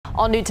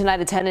All new tonight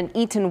at 10, an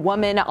Eaton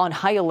woman on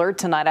high alert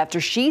tonight after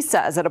she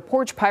says that a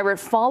Porch pirate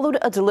followed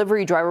a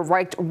delivery driver,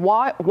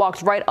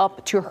 walked right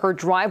up to her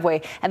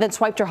driveway and then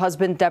swiped her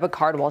husband's debit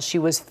card while she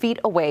was feet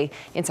away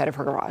inside of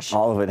her garage.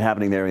 All of it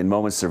happening there in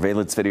moments.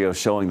 Surveillance video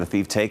showing the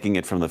thief taking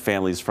it from the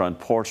family's front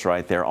porch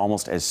right there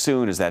almost as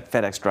soon as that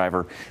FedEx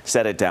driver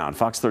set it down.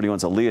 Fox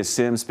 31's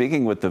Alliyah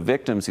speaking with the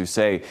victims who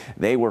say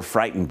they were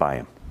frightened by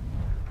him.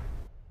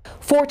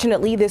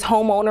 Fortunately, this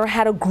homeowner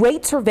had a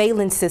great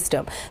surveillance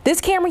system. This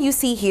camera you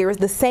see here is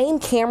the same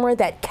camera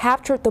that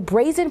captured the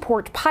brazen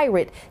Porch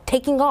pirate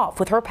taking off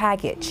with her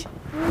package.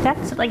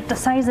 That's like the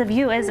size of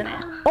you, isn't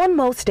it? On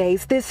most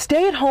days, this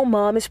stay-at-home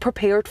mom is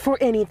prepared for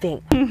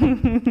anything.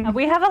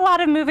 We have a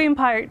lot of moving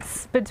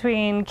parts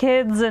between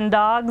kids and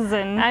dogs,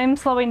 and I'm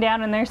slowing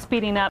down and they're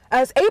speeding up.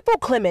 As April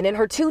Clement and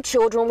her two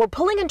children were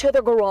pulling into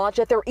their garage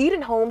at their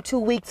Eden home 2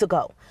 weeks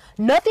ago,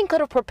 nothing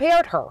could have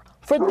prepared her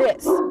for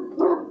this.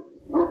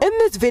 In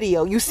this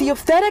video, you see a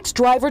FedEx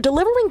driver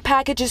delivering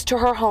packages to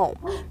her home.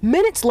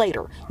 Minutes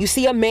later, you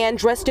see a man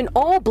dressed in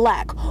all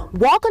black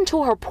walk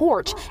onto her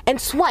porch and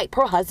swipe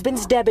her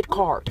husband's debit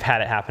card. I've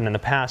had it happen in the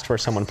past where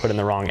someone put in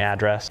the wrong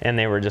address and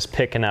they were just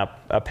picking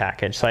up a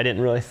package, so I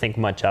didn't really think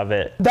much of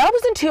it. That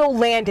was until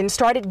Landon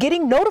started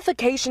getting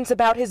notifications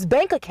about his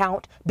bank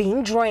account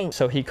being drained.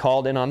 So he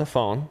called in on the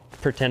phone,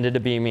 pretended to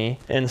be me,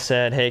 and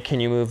said, hey, can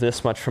you move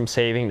this much from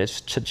saving to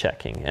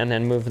checking, and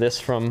then move this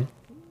from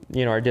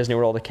our Disney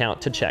World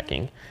account to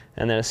checking.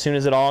 And then as soon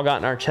as it all got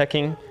in our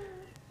checking,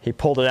 he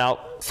pulled it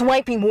out.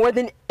 Swiping more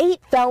than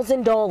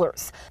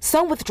 $8,000.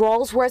 Some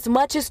withdrawals were as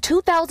much as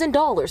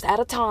 $2,000 at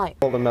a time.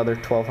 Pulled another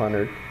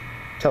 $1,200.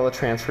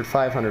 Teletransferred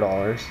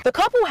 $500. The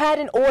couple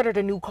hadn't ordered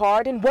a new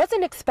card and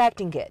wasn't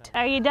expecting it.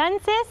 Are you done,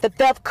 sis? The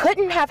theft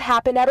couldn't have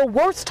happened at a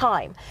worse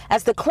time,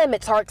 as the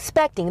Clements are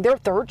expecting their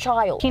third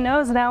child. He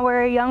knows now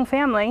we're a young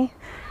family,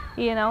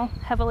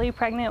 heavily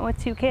pregnant with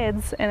 2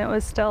 kids, and it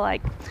was still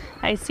like,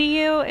 I see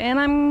you and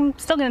I'm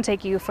still going to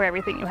take you for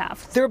everything you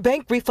have. Their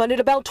bank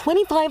refunded about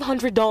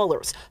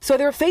 $2,500, so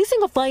they're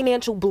facing a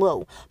financial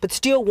blow, but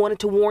still wanted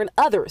to warn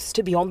others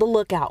to be on the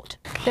lookout.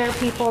 There are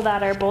people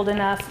that are bold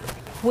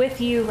enough with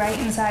you right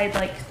inside,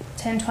 like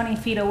 10-20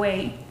 feet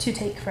away, to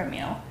take from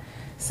you.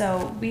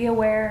 So be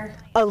aware.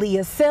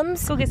 Alliyah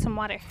Sims, go get some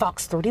water.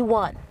 Fox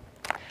 31.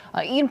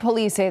 Eaton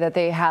police say that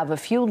they have a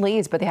few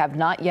leads, but they have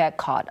not yet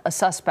caught a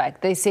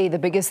suspect. They say the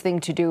biggest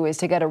thing to do is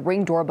to get a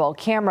Ring doorbell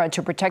camera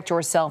to protect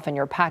yourself and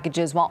your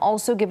packages, while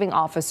also giving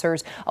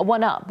officers a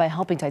one-up by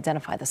helping to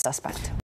identify the suspect.